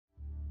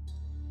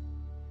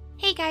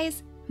Hey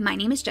guys, my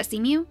name is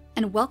JessiMew,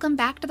 and welcome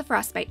back to the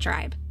Frostbite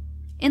tribe.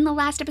 In the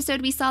last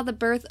episode, we saw the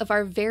birth of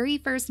our very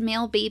first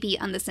male baby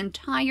on this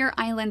entire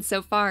island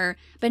so far,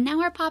 but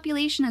now our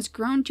population has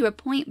grown to a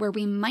point where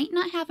we might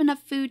not have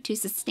enough food to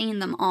sustain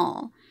them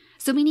all.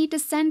 So we need to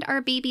send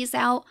our babies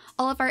out,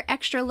 all of our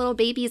extra little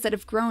babies that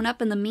have grown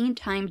up in the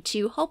meantime,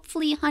 to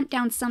hopefully hunt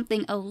down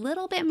something a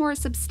little bit more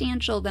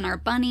substantial than our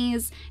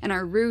bunnies and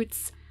our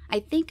roots. I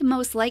think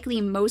most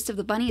likely most of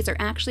the bunnies are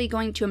actually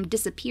going to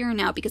disappear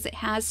now because it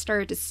has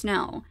started to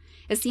snow.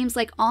 It seems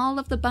like all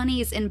of the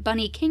bunnies in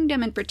Bunny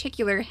Kingdom in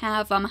particular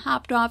have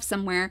hopped off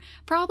somewhere,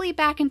 probably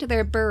back into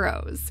their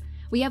burrows.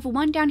 We have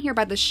one down here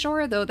by the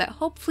shore though that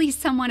hopefully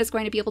someone is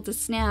going to be able to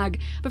snag,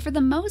 but for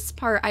the most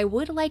part I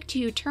would like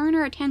to turn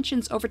our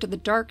attentions over to the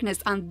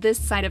darkness on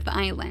this side of the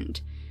island.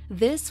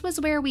 This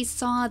was where we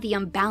saw the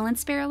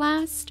balanced bear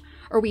last.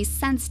 Or we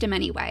sensed him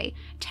anyway.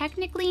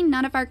 Technically,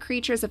 none of our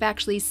creatures have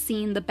actually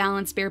seen the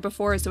balanced bear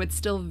before, so it's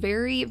still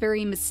very,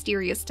 very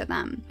mysterious to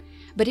them.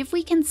 But if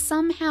we can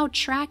somehow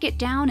track it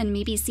down and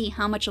maybe see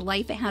how much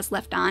life it has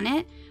left on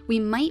it, we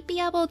might be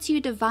able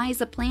to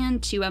devise a plan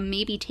to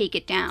maybe take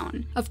it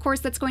down. Of course,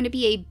 that's going to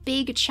be a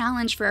big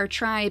challenge for our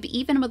tribe,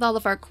 even with all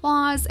of our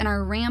claws and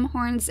our ram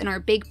horns and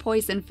our big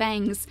poison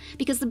fangs,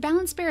 because the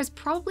balanced bear is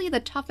probably the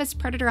toughest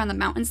predator on the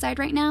mountainside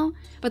right now,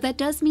 but that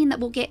does mean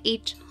that we'll get a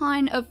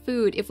ton of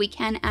food if we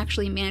can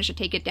actually manage to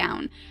take it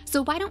down.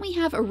 So why don't we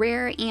have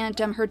Rare and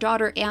her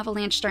daughter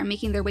Avalanche start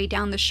making their way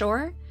down the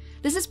shore?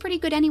 This is pretty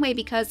good anyway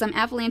because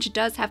Avalanche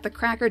does have the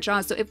cracker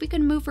jaws, so if we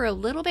could move her a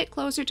little bit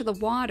closer to the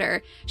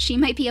water, she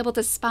might be able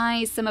to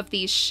spy some of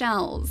these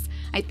shells.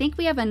 I think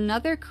we have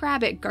another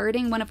Crabbit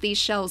guarding one of these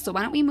shells, so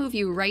why don't we move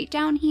you right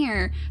down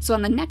here, so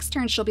on the next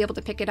turn she'll be able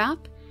to pick it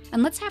up.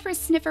 And let's have her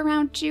sniff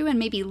around too and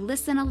maybe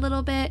listen a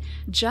little bit,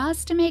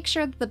 just to make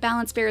sure that the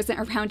balanced bear isn't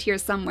around here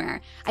somewhere.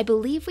 I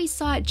believe we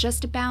saw it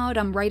just about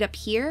right up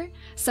here,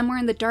 somewhere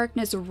in the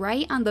darkness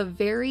right on the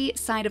very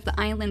side of the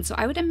island, so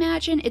I would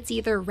imagine it's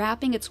either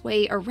wrapping its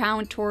way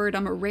around toward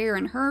Rare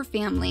and her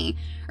family,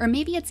 or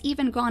maybe it's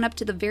even gone up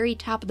to the very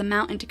top of the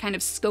mountain to kind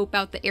of scope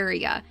out the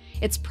area.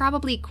 It's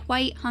probably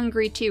quite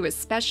hungry too,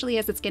 especially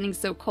as it's getting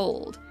so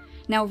cold.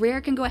 Now Rare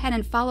can go ahead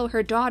and follow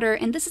her daughter,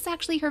 and this is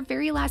actually her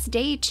very last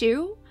day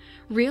too?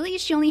 Really?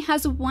 She only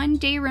has 1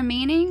 day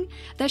remaining?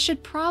 That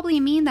should probably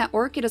mean that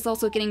Orchid is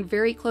also getting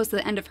very close to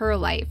the end of her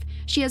life.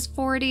 She has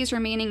 4 days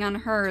remaining on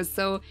hers,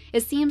 so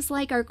it seems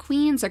like our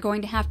queens are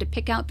going to have to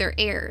pick out their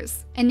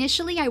heirs.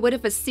 Initially, I would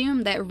have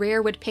assumed that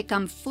Rare would pick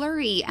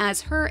Flurry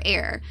as her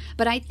heir,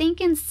 but I think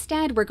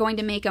instead we're going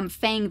to make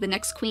Fang the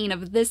next queen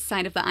of this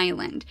side of the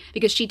island,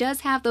 because she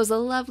does have those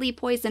lovely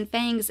poison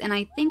fangs, and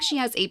I think she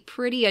has a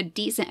pretty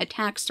decent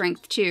attack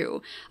strength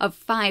too, of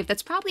 5.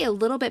 That's probably a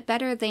little bit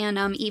better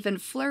than even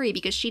Flurry,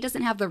 because she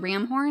doesn't have the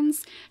ram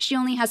horns, she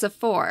only has a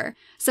 4.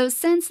 So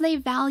since they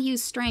value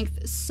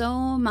strength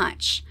so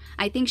much,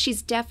 I think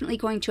she's definitely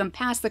going to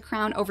pass the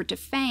crown over to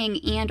Fang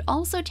and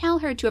also tell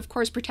her to, of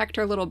course, protect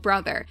her little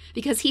brother,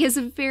 because he is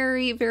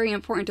very, very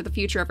important to the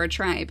future of our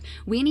tribe.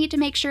 We need to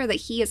make sure that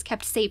he is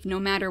kept safe no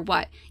matter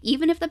what.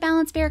 Even if the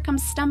balanced bear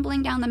comes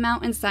stumbling down the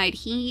mountainside,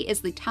 he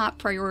is the top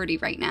priority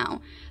right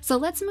now. So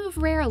let's move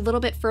Rare a little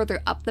bit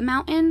further up the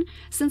mountain.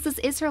 Since this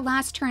is her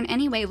last turn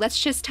anyway, let's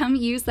just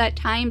use that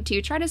time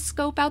to try to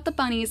scope out the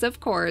bunnies, of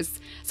course.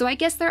 So I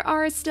guess there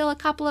are still a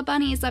couple of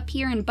bunnies up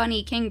here in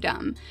Bunny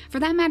Kingdom. For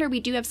that matter, we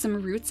do have some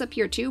roots up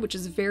here too, which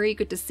is very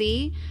good to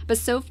see, but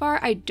so far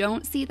I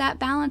don't see that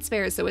balanced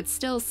bear, so it's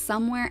still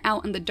somewhere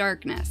out in the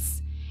darkness.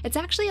 It's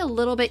actually a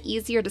little bit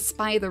easier to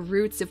spy the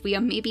roots if we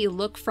maybe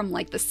look from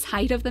the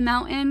side of the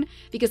mountain,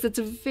 because it's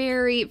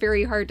very,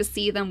 very hard to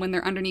see them when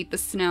they're underneath the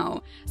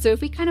snow. So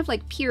if we kind of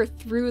peer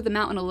through the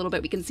mountain a little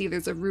bit, we can see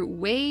there's a root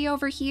way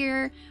over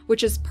here,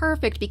 which is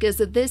perfect because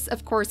this,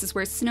 of course, is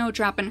where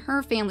Snowdrop and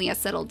her family has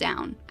settled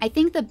down. I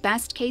think the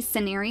best case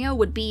scenario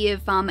would be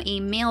if a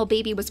male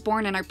baby was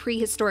born in our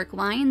prehistoric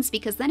lines,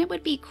 because then it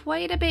would be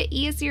quite a bit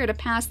easier to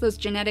pass those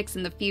genetics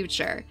in the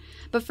future.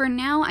 But for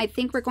now, I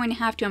think we're going to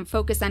have to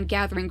focus on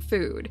gathering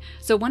food.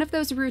 So one of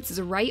those roots is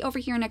right over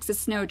here next to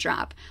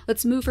Snowdrop.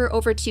 Let's move her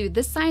over to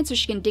this side so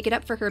she can dig it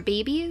up for her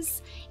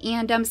babies.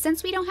 And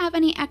since we don't have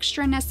any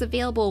extra nests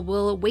available,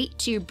 we'll wait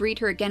to breed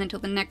her again until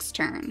the next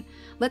turn.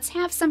 Let's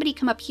have somebody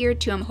come up here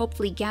to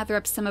hopefully gather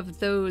up some of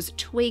those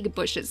twig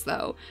bushes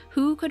though.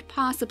 Who could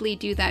possibly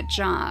do that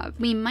job?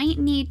 We might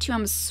need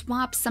to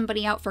swap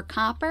somebody out for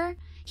Copper.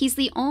 He's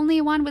the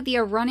only one with the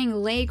running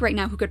leg right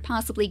now who could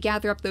possibly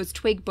gather up those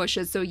twig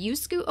bushes, so you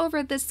scoot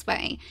over this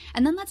way.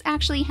 And then let's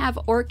actually have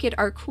Orchid,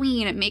 our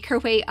queen, make her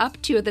way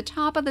up to the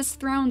top of this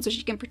throne so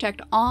she can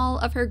protect all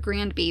of her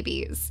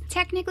grandbabies.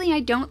 Technically, I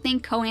don't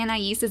think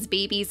Koanai's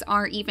babies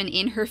are even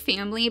in her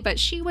family, but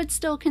she would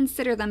still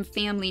consider them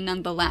family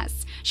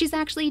nonetheless. She's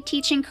actually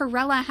teaching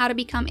Corella how to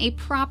become a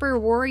proper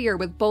warrior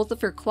with both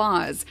of her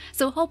claws,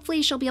 so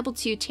hopefully she'll be able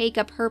to take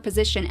up her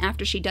position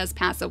after she does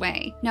pass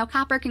away. Now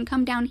Copper can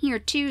come down here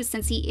too, too,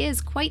 since he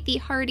is quite the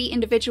hardy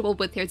individual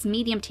with his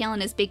medium tail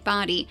and his big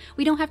body.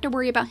 We don't have to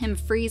worry about him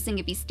freezing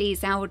if he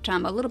stays out a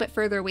little bit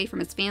further away from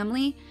his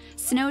family.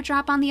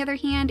 Snowdrop, on the other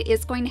hand,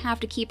 is going to have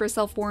to keep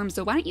herself warm,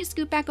 so why don't you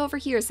scoot back over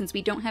here since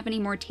we don't have any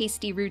more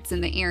tasty roots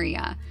in the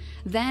area.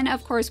 Then,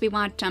 of course, we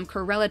want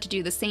Corella to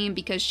do the same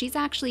because she's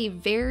actually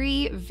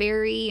very,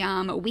 very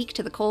weak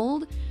to the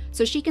cold.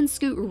 So she can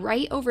scoot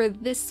right over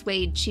this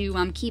way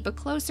to keep a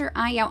closer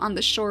eye out on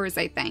the shores,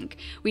 I think.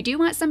 We do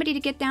want somebody to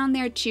get down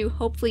there to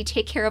hopefully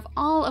take care of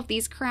all of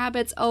these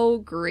crabbits. Oh,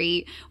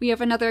 great. We have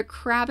another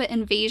crabbit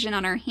invasion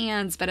on our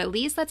hands, but at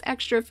least that's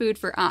extra food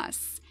for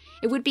us.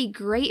 It would be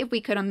great if we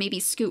could maybe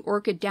scoot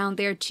Orchid down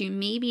there to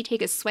maybe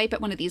take a swipe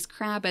at one of these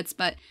crabbits,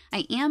 but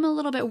I am a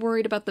little bit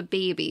worried about the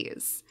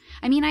babies.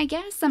 I mean, I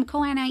guess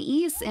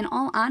Koanais, in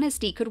all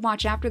honesty, could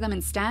watch after them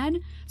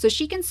instead, so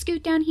she can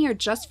scoot down here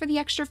just for the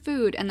extra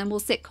food, and then we'll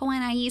sit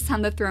Koanais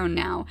on the throne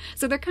now.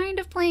 So they're kind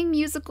of playing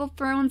musical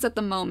thrones at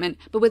the moment,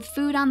 but with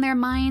food on their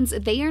minds,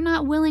 they are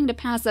not willing to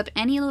pass up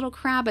any little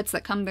crabbits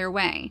that come their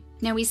way.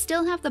 Now we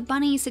still have the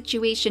bunny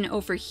situation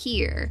over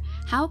here.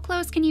 How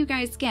close can you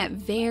guys get?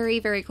 Very,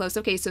 very close.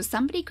 Okay, so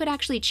somebody could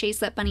actually chase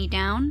that bunny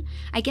down.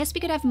 I guess we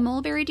could have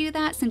Mulberry do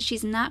that since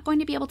she's not going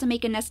to be able to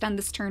make a nest on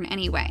this turn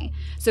anyway.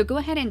 So go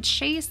ahead and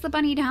chase the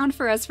bunny down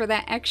for us for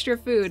that extra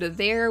food.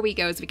 There we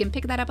go. So we can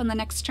pick that up on the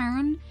next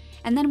turn.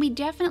 And then we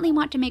definitely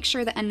want to make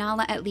sure that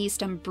Anala at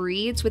least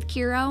breeds with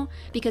Kiro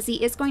because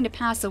he is going to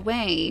pass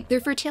away. Their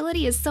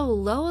fertility is so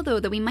low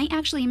though that we might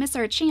actually miss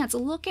our chance.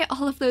 Look at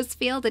all of those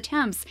failed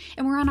attempts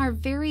and we're on our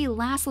very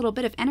last little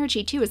bit of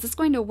energy too. Is this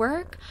going to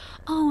work?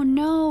 Oh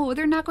no,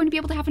 they're not going to be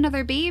able to have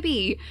another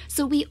baby.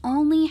 So we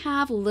only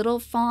have little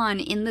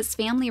Fawn in this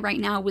family right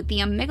now with the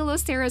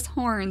Megaloceros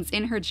horns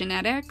in her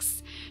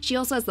genetics. She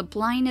also has the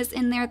blindness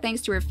in there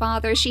thanks to her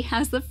father. She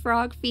has the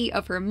frog feet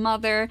of her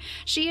mother.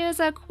 She is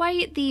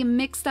quite the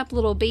mixed up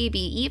little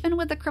baby, even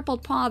with the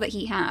crippled paw that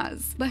he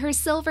has. But her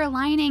silver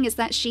lining is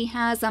that she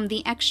has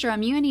the extra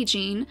immunity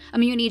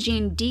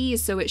gene D,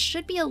 so it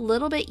should be a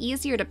little bit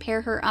easier to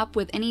pair her up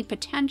with any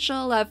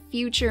potential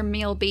future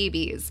male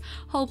babies.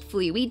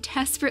 Hopefully. We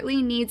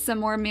desperately need some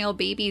more male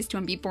babies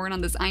to be born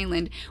on this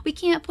island. We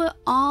can't put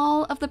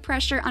all of the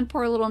pressure on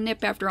poor little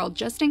Nip after all,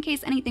 just in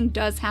case anything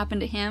does happen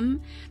to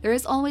him. There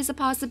is always a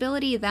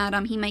possibility that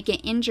he might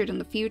get injured in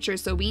the future,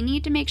 so we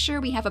need to make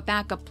sure we have a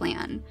backup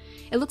plan.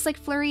 It looks like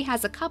Flurry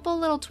has a couple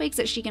little twigs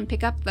that she can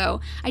pick up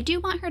though. I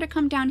do want her to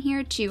come down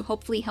here to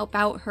hopefully help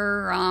out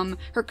her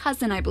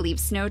cousin, I believe,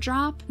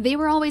 Snowdrop. They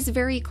were always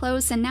very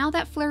close, and now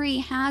that Flurry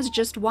has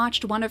just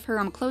watched one of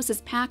her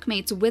closest pack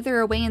mates wither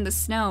away in the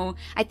snow,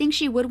 I think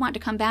she would want to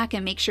come back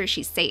and make sure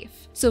she's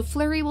safe. So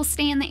Flurry will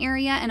stay in the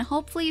area and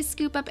hopefully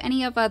scoop up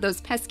any of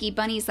those pesky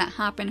bunnies that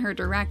hop in her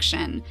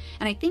direction.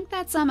 And I think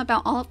that's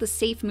about all of the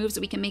safe moves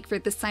that we can make for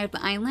this side of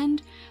the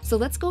island. So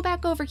let's go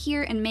back over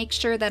here and make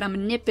sure that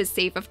Nip is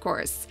safe, of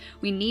course.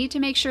 We need to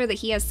make sure that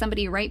he has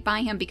somebody right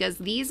by him because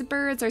these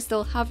birds are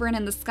still hovering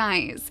in the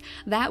skies.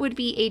 That would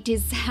be a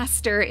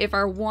disaster if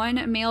our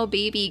one male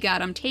baby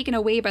got taken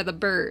away by the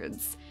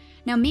birds.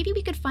 Now maybe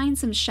we could find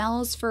some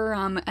shells for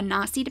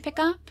Anasi to pick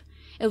up.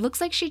 It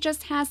looks like she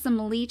just has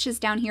some leeches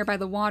down here by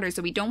the water,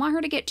 so we don't want her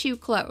to get too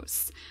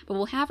close. But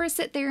we'll have her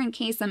sit there in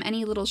case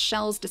any little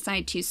shells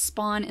decide to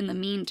spawn in the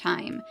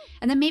meantime.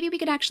 And then maybe we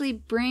could actually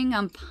bring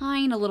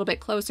Pine a little bit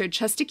closer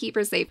just to keep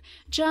her safe,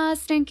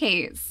 just in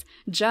case.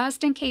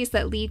 Just in case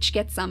that leech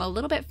gets a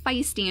little bit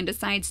feisty and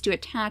decides to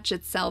attach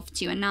itself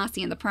to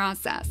Anasi in the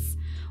process.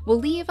 We'll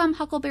leave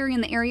Huckleberry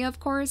in the area, of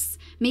course.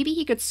 Maybe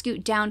he could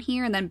scoot down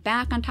here and then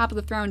back on top of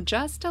the throne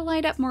just to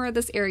light up more of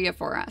this area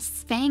for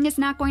us. Fang is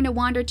not going to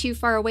wander too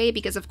far away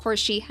because of course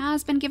she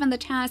has been given the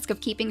task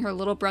of keeping her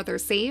little brother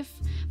safe.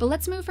 But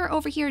let's move her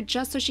over here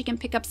just so she can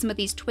pick up some of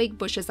these twig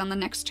bushes on the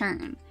next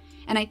turn.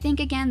 And I think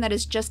again that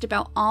is just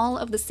about all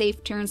of the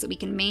safe turns that we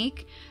can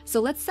make.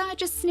 So let's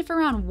just sniff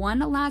around one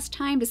last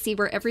time to see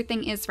where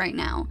everything is right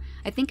now.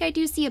 I think I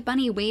do see a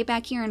bunny way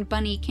back here in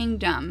Bunny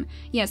Kingdom.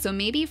 Yeah, so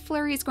maybe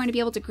Flurry is going to be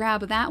able to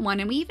grab that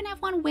one, and we even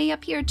have one way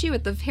up here too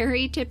at the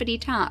very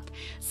tippity top.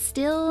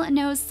 Still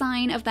no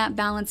sign of that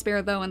balance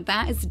bear though, and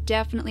that is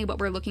definitely what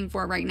we're looking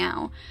for right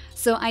now.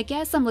 So I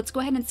guess let's go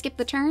ahead and skip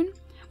the turn.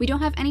 We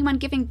don't have anyone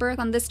giving birth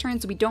on this turn,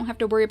 so we don't have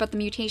to worry about the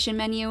mutation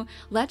menu.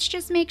 Let's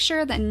just make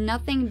sure that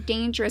nothing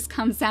dangerous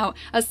comes out,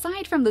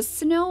 aside from the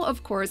snow,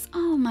 of course.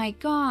 Oh my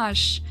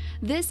gosh.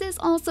 This is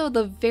also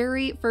the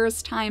very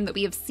first time that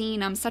we have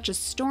seen such a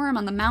storm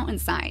on the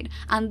mountainside,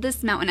 on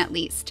this mountain at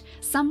least.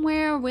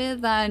 Somewhere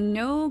with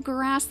no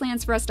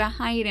grasslands for us to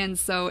hide in,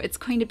 so it's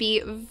going to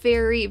be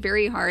very,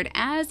 very hard,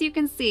 as you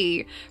can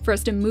see, for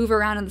us to move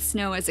around in the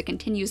snow as it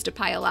continues to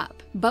pile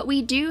up. But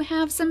we do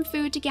have some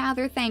food to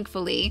gather,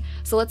 thankfully,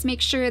 so let's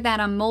make sure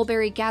that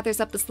Mulberry gathers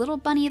up this little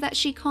bunny that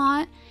she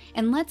caught,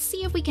 and let's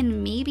see if we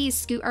can maybe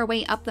scoot our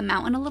way up the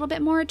mountain a little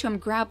bit more to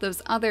grab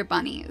those other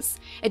bunnies.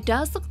 It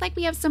does look like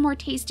we have some more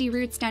tasty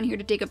roots down here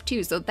to dig up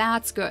too, so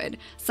that's good.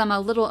 Some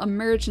little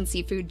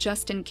emergency food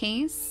just in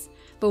case.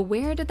 But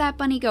where did that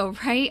bunny go?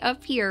 Right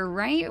up here,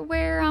 right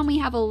where we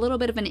have a little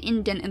bit of an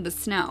indent in the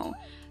snow.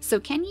 So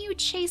can you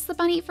chase the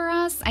bunny for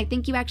us? I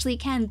think you actually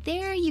can.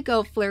 There you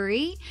go,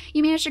 Flurry.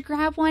 You managed to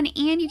grab one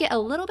and you get a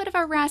little bit of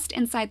a rest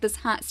inside this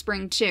hot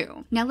spring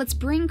too. Now let's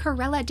bring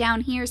Corella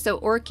down here so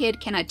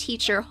Orchid can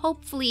teach her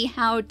hopefully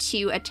how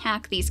to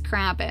attack these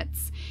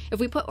crabbits. If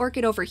we put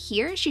Orchid over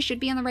here, she should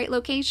be in the right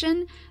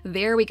location.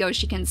 There we go.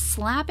 She can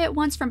slap it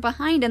once from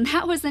behind and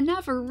that was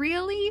enough.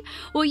 Really?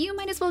 Well, you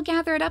might as well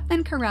gather it up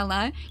then,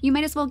 Corella. You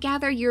might as well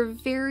gather your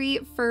very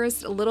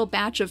first little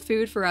batch of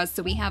food for us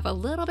so we have a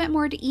little bit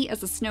more to eat as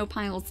the snow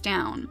piles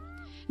down.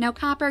 Now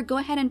Copper, go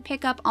ahead and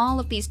pick up all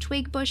of these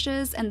twig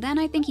bushes and then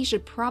I think he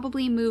should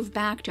probably move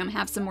back to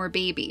have some more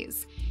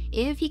babies.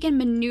 If he can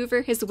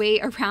maneuver his way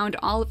around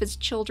all of his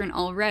children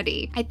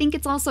already. I think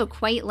it's also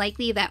quite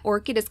likely that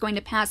Orchid is going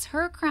to pass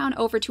her crown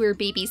over to her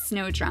baby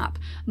Snowdrop,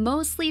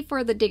 mostly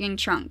for the digging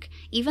trunk.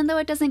 Even though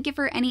it doesn't give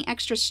her any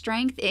extra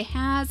strength, it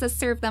has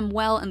served them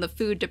well in the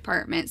food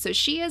department, so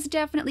she has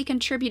definitely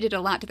contributed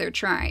a lot to their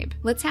tribe.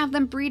 Let's have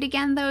them breed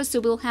again though,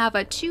 so we'll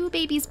have 2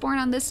 babies born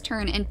on this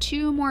turn and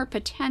 2 more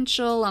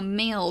potential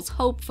males,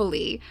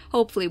 hopefully.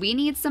 Hopefully, we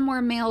need some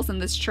more males in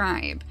this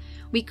tribe.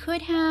 We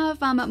could have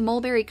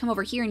Mulberry come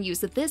over here and use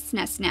this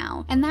nest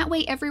now, and that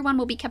way everyone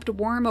will be kept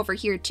warm over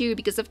here too,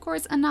 because of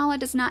course Anala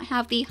does not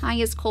have the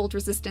highest cold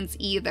resistance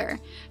either.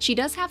 She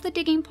does have the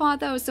digging paw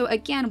though, so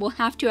again we'll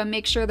have to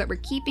make sure that we're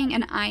keeping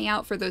an eye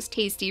out for those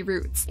tasty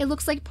roots. It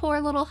looks like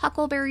poor little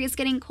Huckleberry is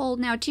getting cold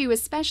now too,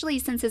 especially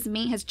since his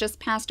mate has just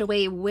passed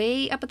away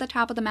way up at the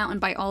top of the mountain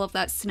by all of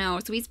that snow,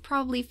 so he's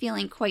probably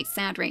feeling quite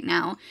sad right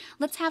now.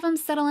 Let's have him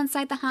settle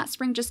inside the hot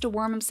spring just to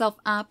warm himself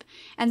up,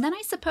 and then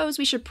I suppose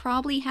we should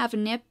probably have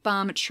Nip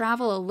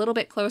travel a little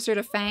bit closer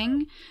to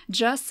Fang,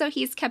 just so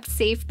he's kept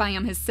safe by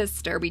his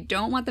sister. We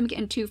don't want them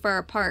getting too far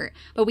apart,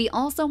 but we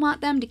also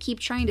want them to keep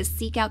trying to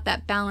seek out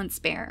that balance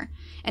bear.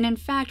 And in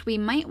fact, we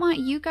might want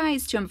you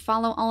guys to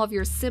follow all of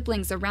your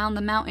siblings around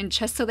the mountain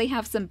just so they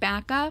have some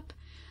backup.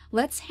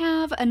 Let's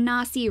have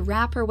Anasi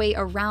wrap her way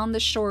around the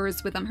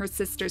shores with her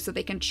sister so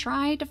they can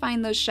try to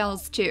find those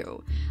shells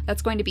too.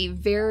 That's going to be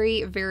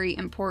very, very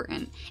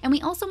important. And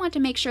we also want to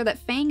make sure that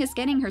Fang is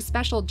getting her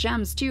special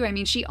gems too. I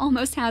mean, she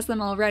almost has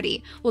them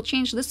already. We'll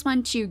change this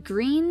one to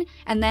green,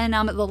 and then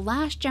the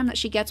last gem that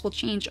she gets will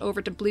change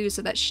over to blue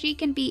so that she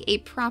can be a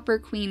proper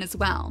queen as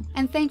well.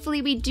 And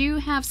thankfully, we do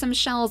have some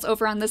shells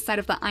over on this side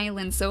of the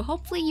island, so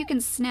hopefully you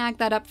can snag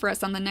that up for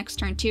us on the next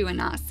turn too,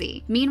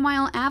 Anasi.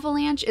 Meanwhile,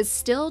 Avalanche is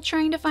still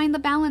trying to find the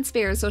balance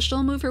bear, so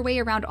she'll move her way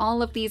around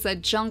all of these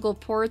jungle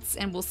ports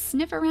and we'll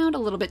sniff around a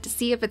little bit to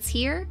see if it's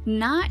here.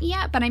 Not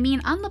yet, but I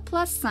mean, on the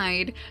plus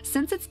side,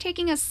 since it's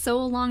taking us so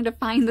long to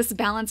find this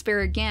balance bear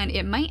again,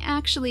 it might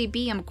actually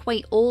be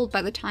quite old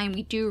by the time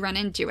we do run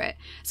into it.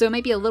 So it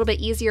might be a little bit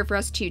easier for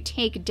us to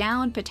take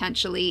down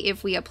potentially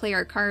if we play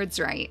our cards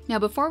right. Now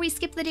before we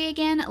skip the day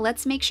again,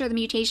 let's make sure the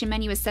mutation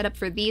menu is set up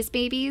for these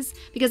babies,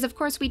 because of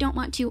course we don't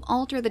want to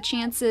alter the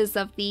chances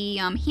of the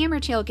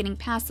hammertail getting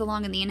passed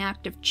along in the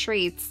inactive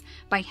traits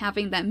by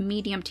having that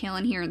medium tail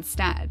in here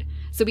instead.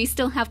 So we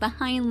still have the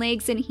hind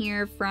legs in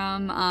here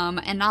from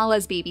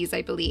Anala's babies,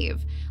 I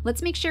believe.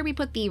 Let's make sure we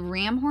put the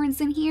ram horns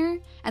in here,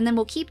 and then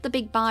we'll keep the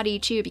big body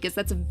too, because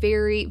that's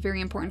very,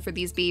 very important for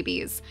these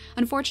babies.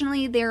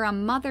 Unfortunately, their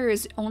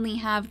mothers only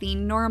have the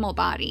normal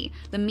body,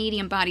 the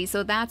medium body,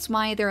 so that's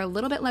why they're a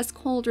little bit less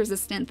cold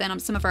resistant than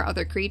some of our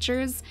other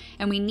creatures,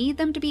 and we need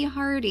them to be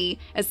hardy,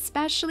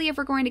 especially if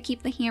we're going to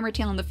keep the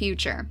hammertail in the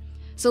future.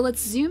 So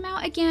let's zoom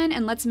out again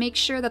and let's make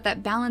sure that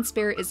that balance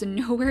bear is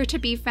nowhere to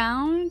be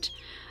found.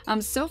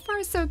 So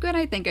far so good,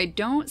 I think. I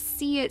don't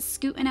see it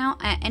scooting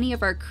out at any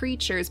of our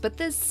creatures, but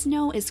this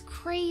snow is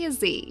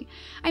crazy.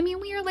 I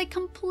mean, we are like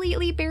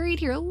completely buried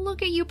here.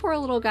 Look at you poor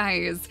little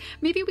guys.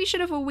 Maybe we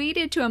should have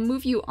waited to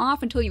move you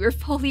off until you were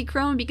fully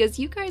grown, because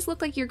you guys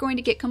look like you're going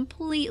to get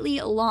completely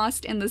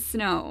lost in the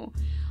snow.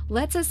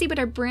 Let's see what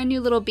our brand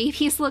new little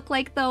babies look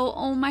like though.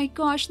 Oh my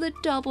gosh, the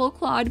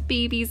double-clawed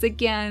babies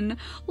again.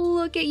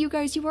 Look at you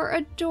guys, you are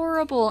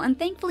adorable. And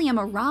thankfully I'm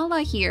a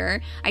Rala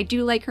here. I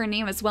do like her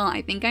name as well.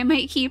 I think I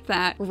might keep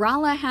that.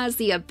 Rala has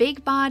the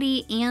big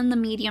body and the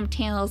medium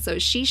tail, so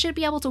she should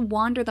be able to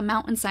wander the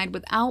mountainside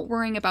without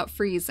worrying about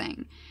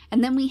freezing.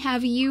 And then we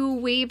have you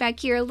way back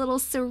here, little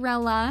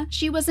Sorella.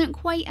 She wasn't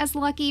quite as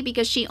lucky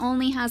because she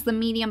only has the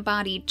medium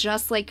body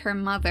just like her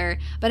mother,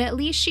 but at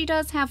least she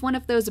does have one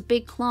of those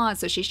big claws,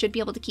 so she should be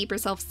able to keep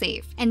herself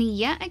safe. And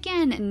yet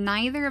again,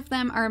 neither of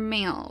them are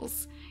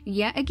males.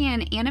 Yet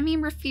again,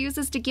 Anime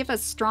refuses to give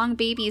us strong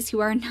babies who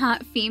are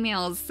not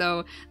females,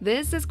 so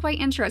this is quite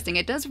interesting.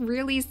 It does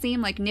really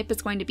seem like Nip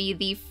is going to be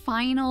the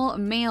final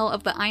male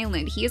of the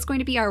island. He is going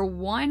to be our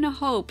one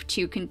hope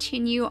to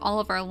continue all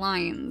of our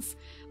lines.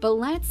 But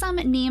let's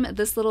name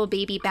this little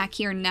baby back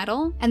here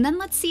Nettle, and then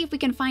let's see if we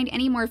can find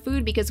any more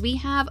food, because we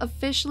have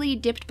officially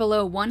dipped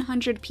below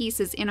 100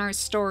 pieces in our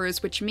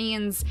stores, which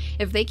means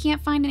if they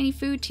can't find any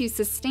food to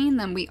sustain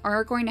them, we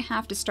are going to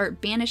have to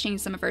start banishing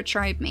some of our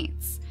tribe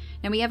mates.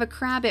 Now we have a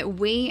Crabbit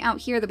way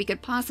out here that we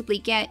could possibly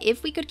get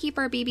if we could keep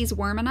our babies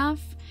warm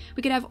enough.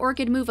 We could have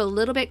Orchid move a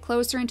little bit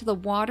closer into the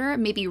water,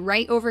 maybe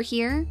right over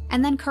here.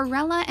 And then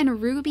Corella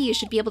and Ruby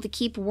should be able to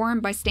keep warm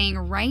by staying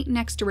right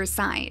next to her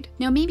side.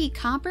 Now maybe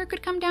Copper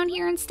could come down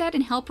here instead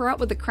and help her out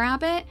with the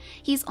Crabbit.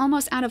 He's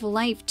almost out of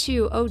life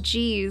too. Oh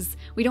geez.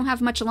 We don't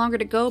have much longer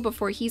to go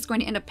before he's going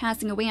to end up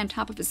passing away on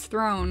top of his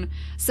throne.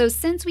 So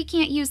since we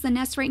can't use the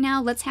nest right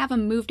now, let's have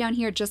him move down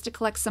here just to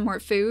collect some more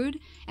food.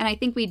 And I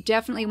think we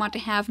definitely want to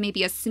have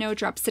maybe a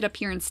Snowdrop sit up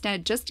here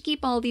instead just to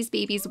keep all these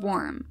babies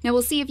warm. Now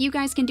we'll see if you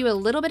guys can do a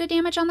little bit of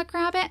damage on the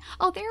Crabbit.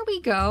 Oh, there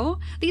we go.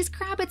 These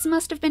Crabbits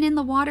must have been in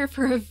the water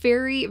for a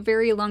very,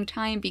 very long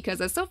time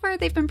because so far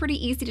they've been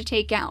pretty easy to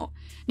take out.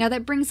 Now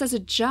that brings us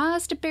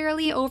just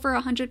barely over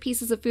 100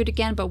 pieces of food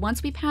again, but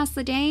once we pass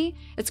the day,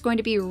 it's going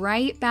to be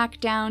right back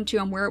down to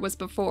where it was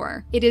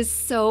before. It is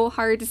so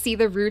hard to see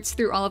the roots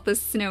through all of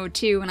this snow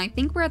too, and I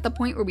think we're at the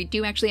point where we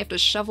do actually have to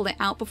shovel it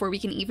out before we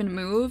can even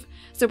move.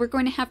 So we're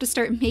going to have to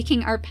start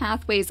making our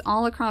pathways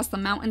all across the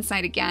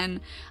mountainside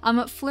again.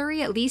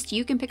 Flurry, at least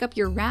you can pick up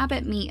your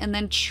rabbit meat and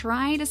then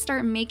try to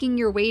start making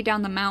your way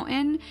down the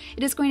mountain.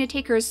 It is going to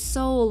take her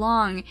so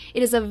long.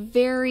 It is a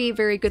very,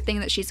 very good thing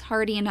that she's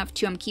hardy enough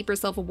to keep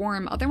herself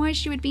warm, otherwise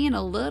she would be in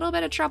a little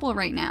bit of trouble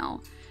right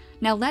now.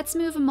 Now let's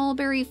move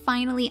Mulberry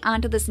finally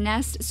onto this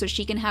nest so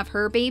she can have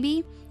her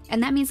baby.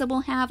 And that means that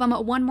we'll have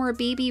one more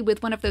baby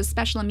with one of those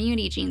special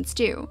immunity genes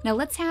too. Now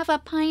let's have a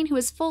Pine who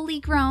is fully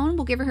grown.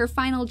 We'll give her her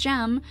final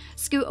gem.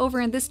 Scoot over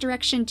in this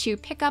direction to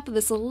pick up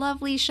this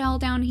lovely shell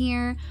down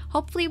here.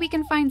 Hopefully we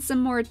can find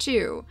some more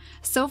too.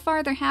 So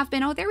far there have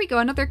been, oh there we go,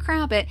 another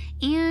Crabbit,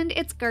 and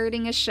it's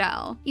guarding a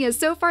shell. Yeah,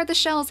 so far the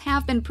shells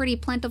have been pretty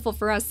plentiful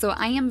for us, so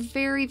I am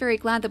very, very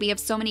glad that we have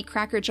so many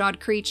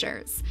cracker-jawed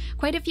creatures.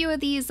 Quite a few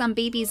of these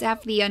babies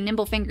have the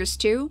nimble fingers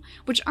too,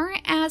 which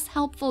aren't as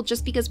helpful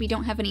just because we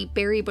don't have any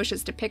berry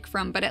bushes to pick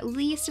from, but at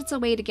least it's a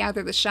way to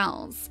gather the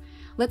shells.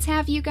 Let's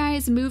have you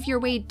guys move your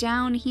way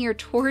down here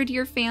toward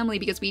your family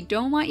because we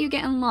don't want you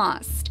getting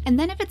lost. And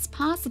then if it's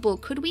possible,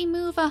 could we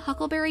move a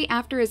Huckleberry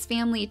after his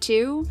family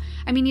too?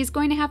 I mean, he's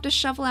going to have to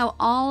shovel out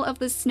all of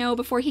the snow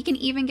before he can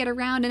even get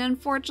around, and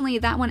unfortunately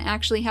that one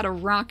actually had a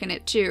rock in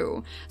it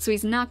too. So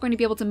he's not going to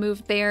be able to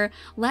move there.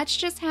 Let's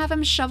just have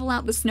him shovel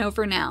out the snow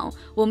for now.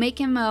 We'll make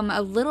him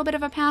a little bit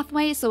of a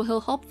pathway so he'll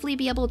hopefully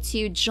be able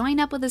to join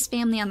up with his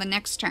family on the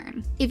next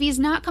turn. If he's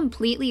not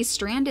completely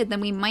stranded,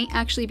 then we might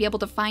actually be able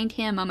to find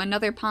him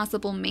another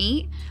possible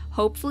mate.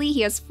 Hopefully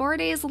he has 4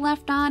 days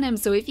left on him,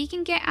 so if he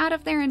can get out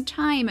of there in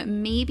time,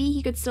 maybe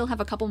he could still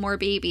have a couple more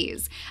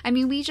babies. I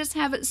mean, we just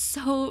have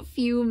so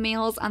few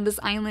males on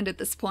this island at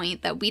this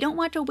point that we don't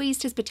want to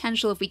waste his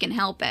potential if we can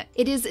help it.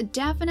 It is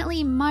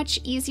definitely much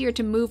easier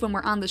to move when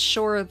we're on the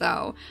shore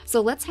though,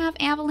 so let's have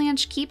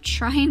Avalanche keep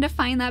trying to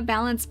find that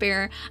balance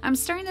bear. I'm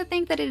starting to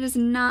think that it is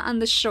not on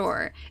the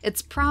shore.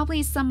 It's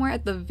probably somewhere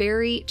at the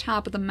very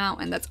top of the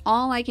mountain. That's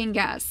all I can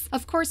guess.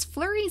 Of course,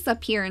 Flurry's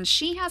up here and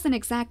she hasn't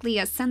exactly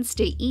a sense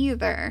to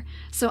either,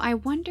 so I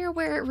wonder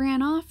where it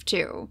ran off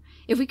to.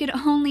 If we could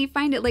only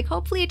find it, like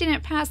hopefully it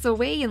didn't pass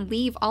away and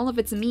leave all of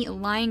its meat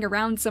lying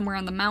around somewhere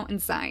on the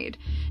mountainside.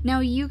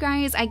 Now you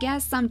guys, I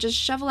guess just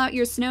shovel out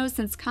your snow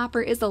since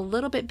Copper is a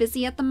little bit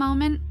busy at the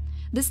moment.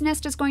 This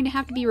nest is going to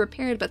have to be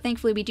repaired, but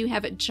thankfully we do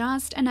have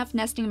just enough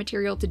nesting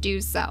material to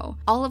do so.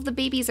 All of the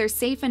babies are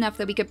safe enough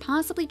that we could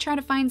possibly try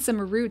to find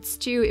some roots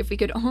too if we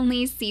could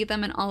only see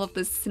them in all of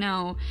this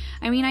snow.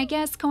 I mean, I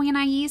guess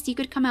Koyanais, you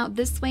could come out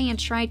this way and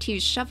try to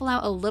shovel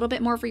out a little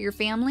bit more for your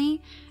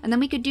family, and then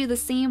we could do the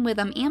same with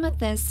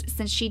Amethyst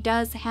since she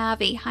does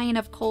have a high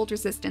enough cold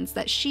resistance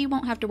that she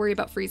won't have to worry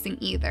about freezing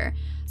either.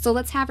 So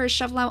let's have her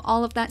shovel out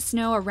all of that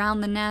snow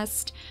around the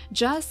nest,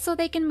 just so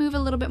they can move a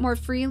little bit more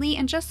freely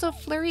and just so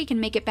Flurry can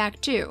make it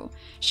back too.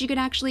 She could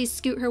actually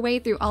scoot her way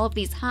through all of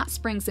these hot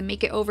springs and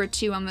make it over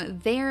to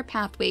their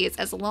pathways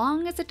as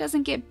long as it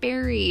doesn't get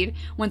buried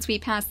once we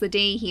pass the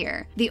day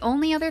here. The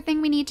only other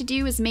thing we need to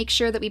do is make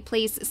sure that we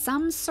place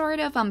some sort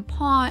of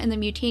paw in the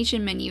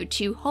mutation menu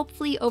to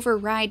hopefully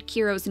override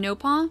Kiro's no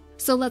paw.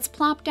 So let's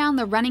plop down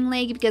the running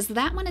leg because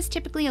that one is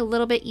typically a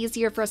little bit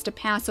easier for us to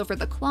pass over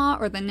the claw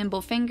or the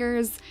nimble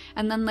fingers.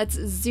 And then let's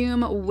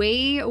zoom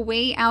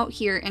way out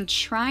here and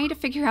try to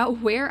figure out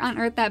where on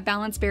earth that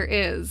balance bear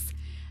is.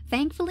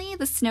 Thankfully,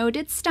 the snow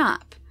did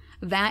stop.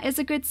 That is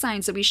a good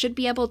sign, so we should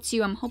be able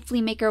to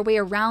hopefully make our way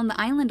around the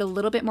island a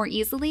little bit more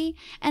easily.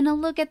 And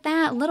look at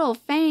that, little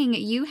Fang,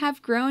 you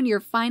have grown your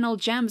final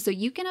gem, so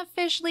you can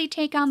officially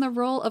take on the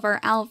role of our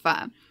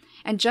alpha.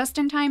 And just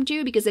in time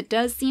too, because it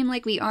does seem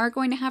like we are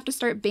going to have to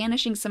start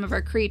banishing some of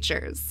our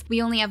creatures. We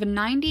only have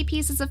 90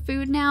 pieces of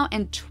food now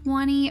and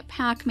 20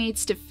 pack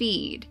mates to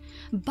feed.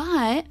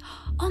 But,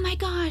 oh my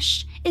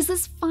gosh, is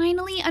this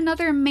finally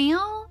another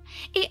male?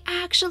 It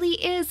actually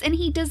is, and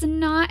he does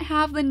not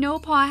have the no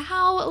paw.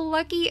 How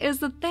lucky is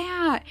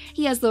that?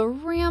 He has the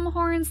ram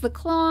horns, the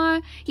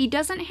claw. He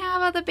doesn't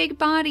have the big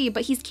body,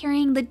 but he's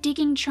carrying the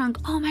digging trunk.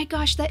 Oh my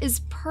gosh, that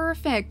is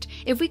perfect.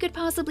 If we could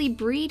possibly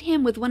breed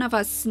him with one of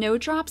us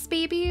Snowdrop's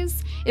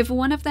babies, if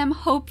one of them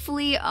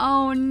hopefully,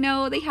 oh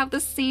no, they have the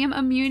same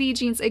immunity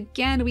genes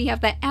again. We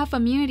have the F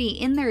immunity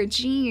in their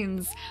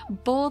genes,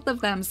 both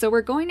of them. So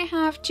we're going to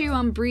have to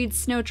breed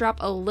Snowdrop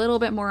a little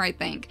bit more, I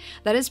think.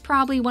 That is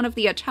probably one of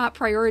the top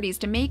priorities,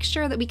 to make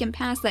sure that we can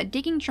pass that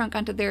digging trunk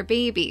onto their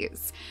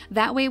babies.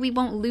 That way we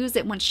won't lose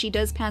it once she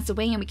does pass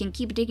away, and we can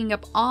keep digging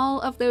up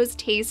all of those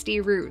tasty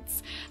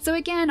roots. So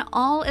again,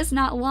 all is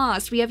not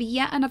lost. We have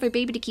yet another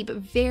baby to keep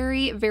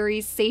very,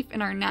 very safe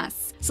in our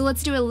nests. So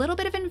let's do a little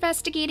bit of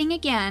investigating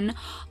again.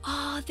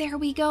 Oh, there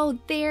we go.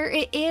 There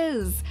it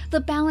is. The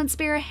balance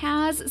bear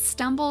has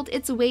stumbled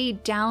its way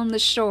down the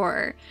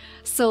shore.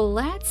 So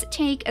let's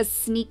take a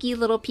sneaky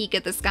little peek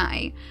at this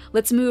guy.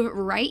 Let's move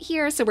right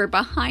here so we're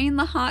behind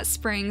the hot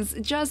springs,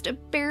 just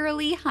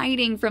barely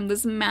hiding from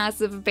this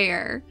massive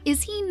bear.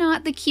 Is he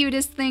not the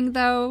cutest thing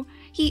though?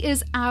 He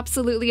is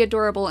absolutely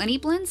adorable, and he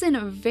blends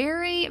in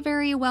very,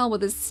 very well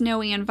with his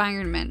snowy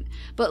environment.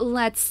 But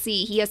let's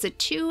see, he has a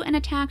 2 in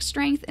attack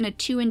strength and a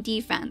 2 in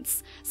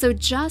defense. So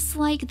just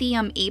like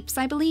the apes,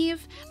 I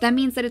believe, that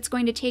means that it's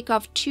going to take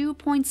off 2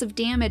 points of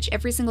damage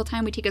every single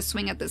time we take a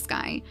swing at this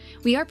guy.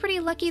 We are pretty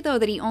lucky though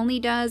that he only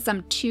does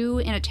 2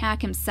 in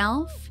attack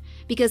himself,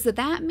 because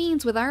that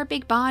means with our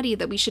big body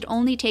that we should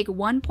only take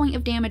 1 point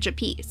of damage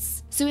apiece.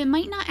 So it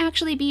might not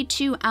actually be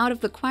too out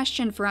of the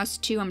question for us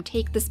to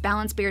take this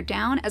balance bear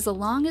down, as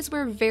long as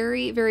we're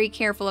very, very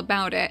careful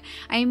about it.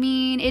 I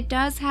mean, it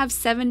does have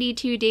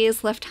 72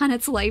 days left on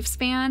its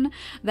lifespan.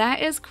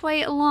 That is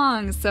quite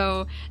long,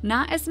 so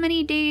not as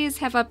many days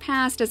have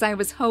passed as I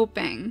was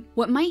hoping.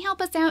 What might help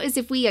us out is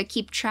if we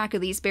keep track of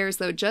these bears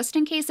though, just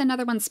in case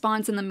another one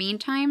spawns in the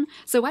meantime.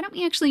 So why don't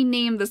we actually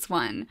name this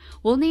one?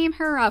 We'll name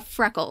her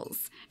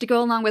Freckles, to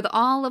go along with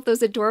all of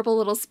those adorable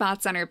little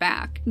spots on her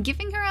back.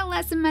 Giving her a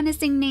less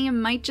menacing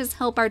name might just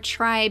help our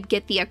tribe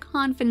get the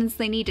confidence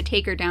they need to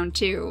take her down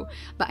too.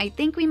 But I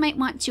think we might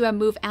want to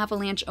move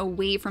Avalanche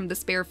away from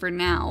this bear for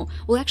now.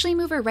 We'll actually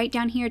move her right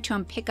down here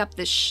to pick up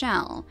this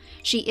shell.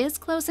 She is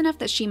close enough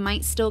that she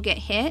might still get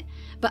hit,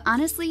 but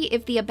honestly,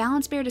 if the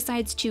balance bear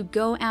decides to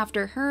go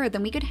after her,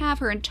 then we could have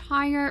her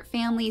entire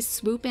family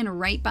swoop in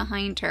right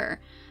behind her.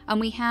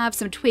 We have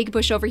some twig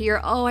bush over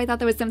here. Oh, I thought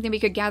that was something we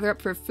could gather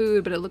up for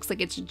food, but it looks like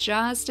it's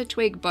just a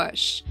twig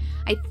bush.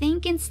 I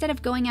think instead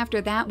of going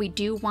after that, we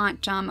do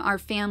want our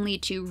family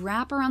to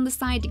wrap around the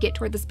side to get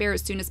toward this bear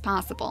as soon as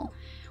possible.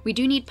 We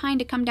do need Pine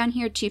to come down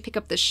here to pick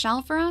up the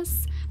shell for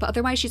us, but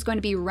otherwise she's going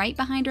to be right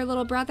behind her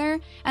little brother.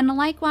 And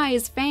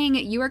likewise, Fang,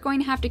 you are going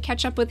to have to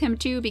catch up with him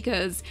too,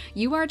 because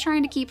you are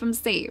trying to keep him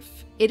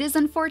safe. It is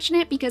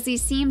unfortunate because he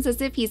seems as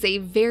if he's a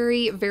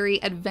very,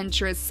 very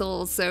adventurous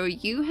soul, so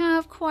you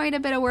have quite a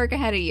bit of work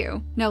ahead of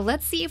you. Now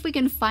let's see if we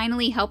can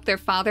finally help their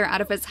father out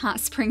of his hot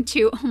spring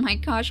too. Oh my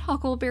gosh,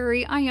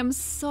 Huckleberry, I am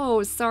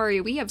so sorry.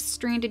 We have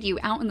stranded you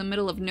out in the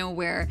middle of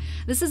nowhere.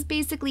 This is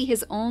basically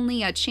his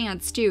only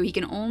chance too. He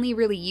can only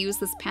really use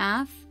this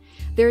path.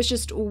 There's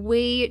just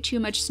way too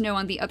much snow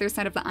on the other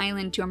side of the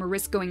island to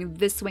risk going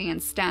this way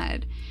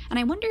instead. And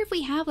I wonder if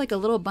we have like a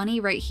little bunny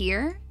right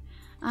here?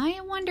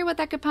 I wonder what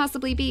that could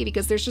possibly be,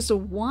 because there's just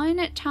one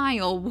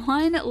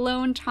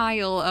lone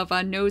tile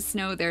of no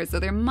snow there, so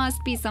there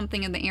must be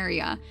something in the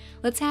area.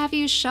 Let's have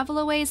you shovel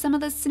away some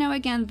of the snow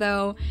again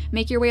though.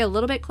 Make your way a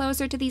little bit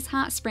closer to these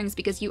hot springs,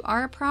 because you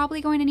are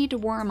probably going to need to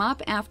warm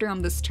up after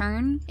this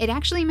turn. It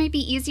actually might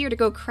be easier to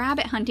go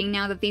crabbit hunting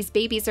now that these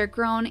babies are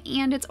grown,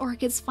 and it's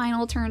Orchid's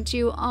final turn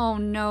too. Oh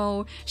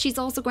no, she's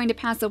also going to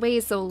pass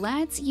away, so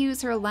let's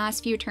use her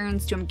last few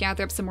turns to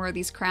gather up some more of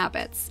these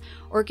crabbits.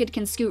 Orchid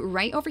can scoot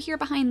right over here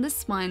behind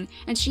this one,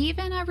 and she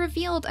even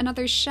revealed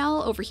another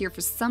shell over here for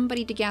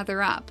somebody to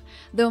gather up.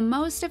 Though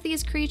most of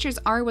these creatures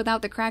are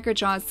without the cracker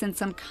jaws,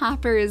 since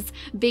Copper's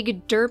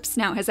big derp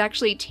snout has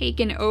actually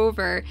taken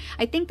over.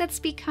 I think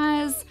that's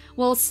because,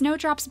 well,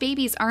 Snowdrop's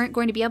babies aren't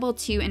going to be able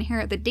to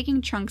inherit the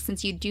digging trunk,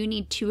 since you do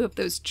need 2 of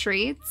those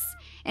traits.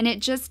 And it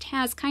just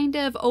has kind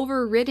of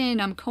overridden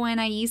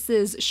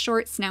Koanai's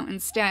short snout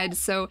instead,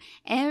 so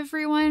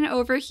everyone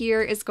over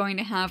here is going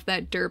to have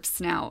that derp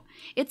snout.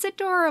 It's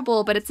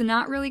adorable, but it's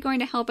not really going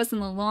to help us in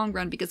the long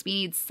run, because we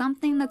need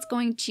something that's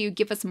going to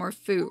give us more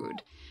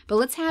food. But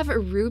let's have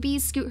Ruby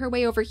scoot her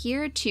way over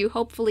here to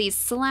hopefully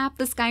slap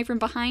this guy from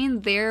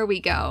behind. There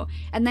we go.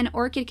 And then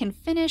Orchid can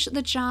finish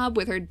the job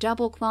with her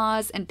double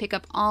claws and pick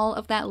up all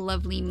of that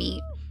lovely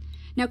meat.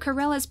 Now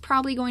Corella's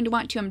probably going to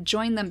want to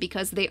join them,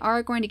 because they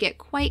are going to get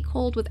quite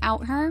cold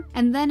without her.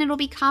 And then it'll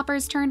be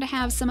Copper's turn to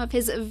have some of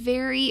his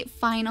very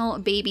final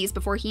babies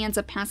before he ends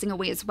up passing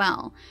away as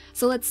well.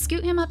 So let's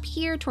scoot him up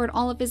here toward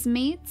all of his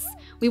mates.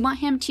 We want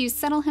him to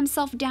settle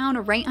himself down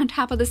right on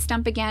top of the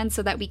stump again,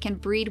 so that we can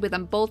breed with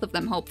both of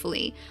them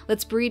hopefully.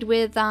 Let's breed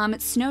with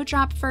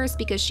Snowdrop first,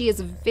 because she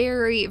is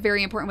very,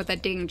 very important with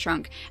that digging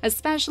trunk,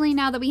 especially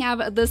now that we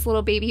have this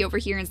little baby over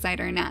here inside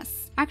our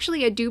nest.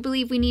 Actually, I do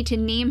believe we need to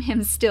name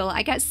him still.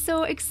 I got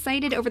so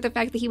excited over the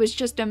fact that he was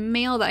just a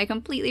male that I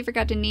completely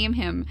forgot to name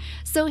him.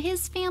 So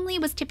his family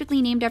was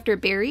typically named after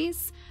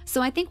berries.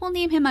 So I think we'll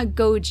name him a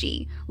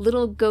Goji,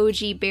 little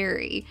Goji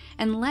berry.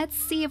 And let's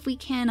see if we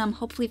can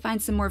hopefully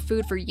find some more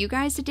food for you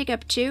guys to dig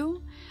up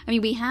too. I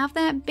mean, we have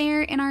that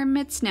bear in our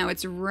midst now.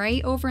 It's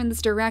right over in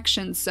this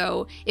direction,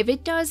 so if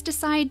it does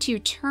decide to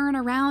turn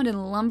around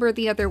and lumber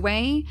the other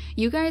way,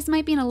 you guys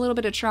might be in a little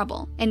bit of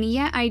trouble. And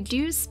yet I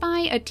do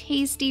spy a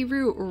tasty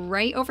root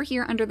right over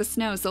here under the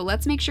snow, so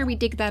let's make sure we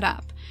dig that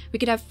up. We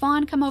could have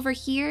Fawn come over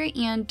here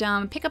and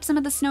pick up some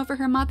of the snow for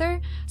her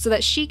mother so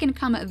that she can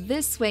come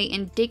this way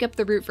and dig up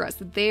the root for us.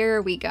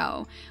 There we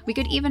go. We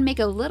could even make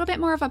a little bit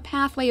more of a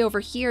pathway over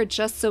here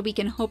just so we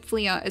can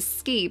hopefully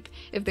escape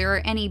if there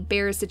are any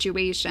bear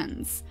situations.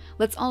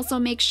 Let's also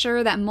make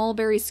sure that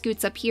Mulberry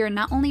scoots up here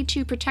not only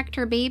to protect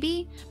her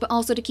baby, but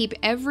also to keep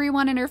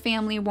everyone in her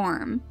family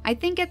warm. I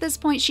think at this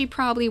point she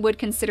probably would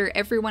consider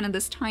everyone in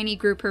this tiny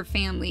group her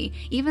family,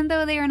 even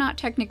though they are not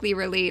technically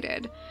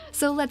related.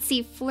 So let's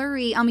see,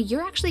 Flurry,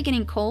 you're actually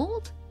getting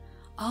cold?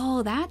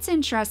 Oh, that's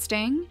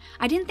interesting.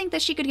 I didn't think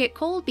that she could get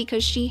cold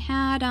because she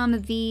had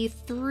the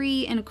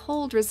 3 in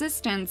cold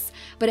resistance,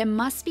 but it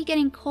must be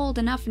getting cold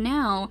enough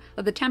now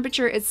that the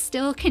temperature is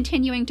still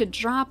continuing to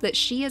drop that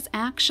she is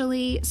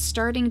actually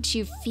starting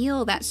to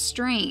feel that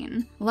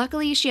strain.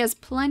 Luckily, she has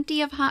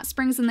plenty of hot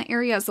springs in the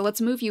area, so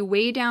let's move you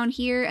way down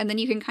here and then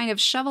you can kind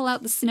of shovel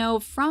out the snow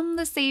from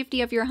the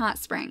safety of your hot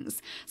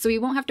springs, so we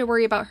won't have to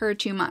worry about her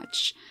too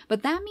much.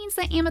 But that means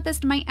that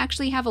Amethyst might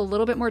actually have a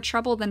little bit more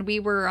trouble than we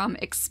were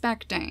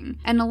expecting.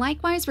 And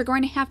likewise, we're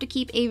going to have to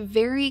keep a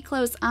very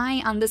close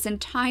eye on this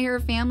entire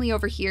family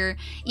over here.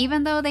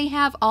 Even though they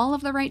have all of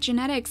the right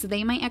genetics,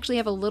 they might actually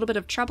have a little bit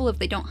of trouble if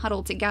they don't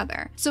huddle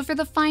together. So for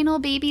the final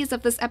babies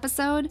of this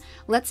episode,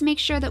 let's make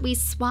sure that we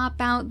swap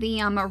out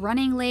the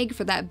running leg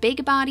for that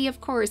big body, of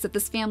course, that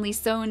this family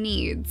so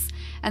needs.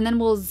 And then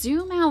we'll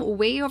zoom out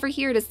way over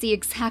here to see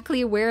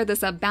exactly where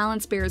this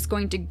balance bear is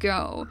going to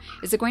go.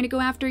 Is it going to go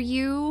after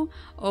you?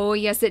 Oh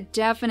yes, it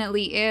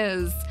definitely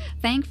is.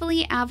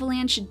 Thankfully,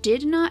 Avalanche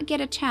did not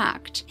get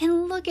attacked.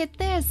 And look at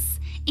this!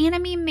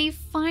 Anime may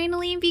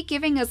finally be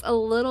giving us a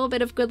little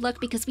bit of good luck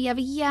because we have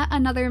yet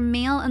another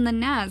male in the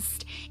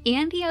nest.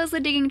 And he has the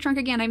digging trunk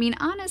again. I mean,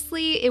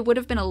 honestly, it would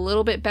have been a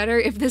little bit better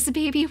if this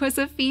baby was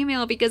a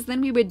female because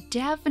then we would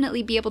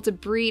definitely be able to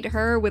breed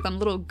her with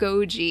little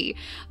Goji.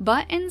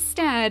 But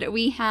instead,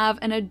 we have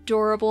an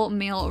adorable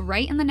male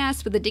right in the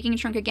nest with the digging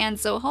trunk again,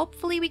 so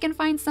hopefully we can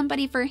find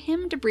somebody for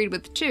him to breed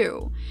with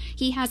too.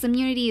 He has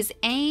immunities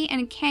A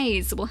and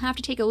K, so we'll have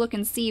to take a look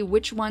and see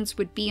which ones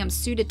would be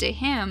suited to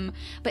him.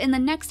 But in the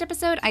next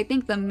episode, I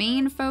think the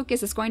main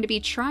focus is going to be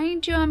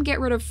trying to get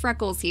rid of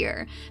Freckles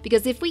here,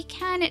 because if we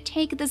can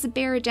take this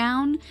bear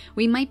down,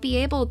 we might be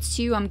able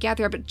to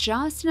gather up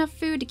just enough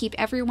food to keep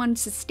everyone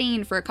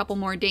sustained for a couple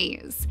more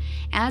days.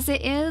 As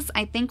it is,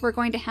 I think we're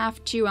going to have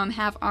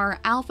our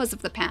alphas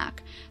of the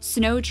pack,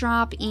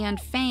 Snowdrop and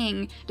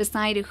Fang,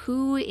 decide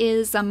who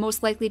is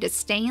most likely to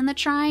stay in the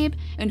tribe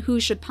and who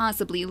should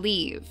possibly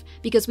leave,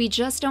 because we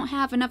just don't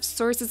have enough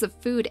sources of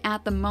food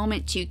at the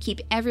moment to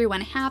keep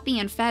everyone happy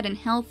and fed and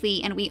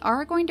healthy, and we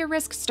are going to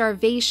risk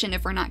starvation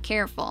if we're not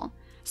careful.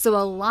 So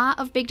a lot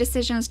of big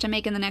decisions to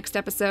make in the next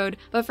episode,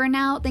 but for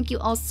now, thank you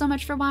all so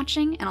much for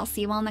watching, and I'll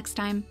see you all next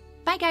time.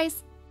 Bye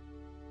guys!